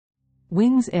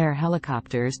Wings Air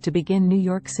Helicopters to begin New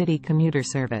York City commuter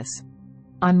service.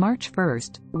 On March 1,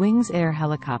 Wings Air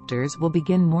Helicopters will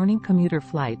begin morning commuter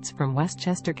flights from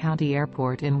Westchester County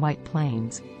Airport in White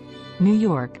Plains, New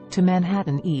York, to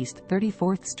Manhattan East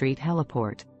 34th Street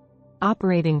Heliport.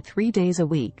 Operating 3 days a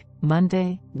week,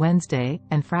 Monday, Wednesday,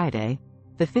 and Friday,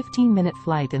 the 15-minute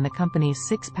flight in the company's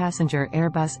 6-passenger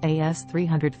Airbus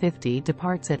AS350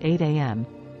 departs at 8 a.m.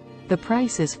 The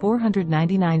price is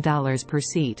 $499 per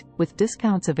seat, with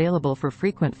discounts available for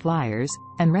frequent flyers,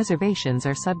 and reservations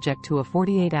are subject to a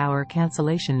 48-hour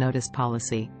cancellation notice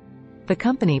policy. The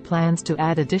company plans to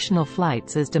add additional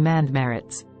flights as demand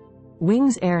merits.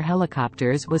 Wings Air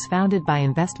Helicopters was founded by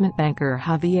investment banker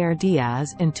Javier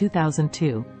Diaz in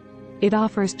 2002. It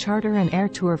offers charter and air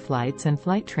tour flights and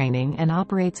flight training and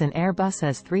operates an Airbus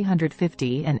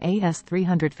S350 and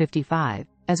AS355,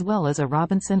 as well as a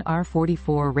Robinson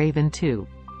R-44 Raven II.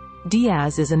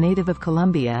 Diaz is a native of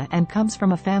Colombia and comes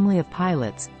from a family of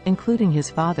pilots, including his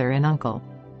father and uncle.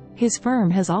 His firm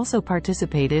has also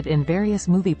participated in various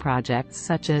movie projects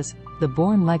such as The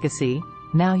Bourne Legacy,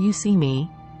 Now You See Me,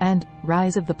 and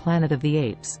Rise of the Planet of the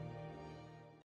Apes.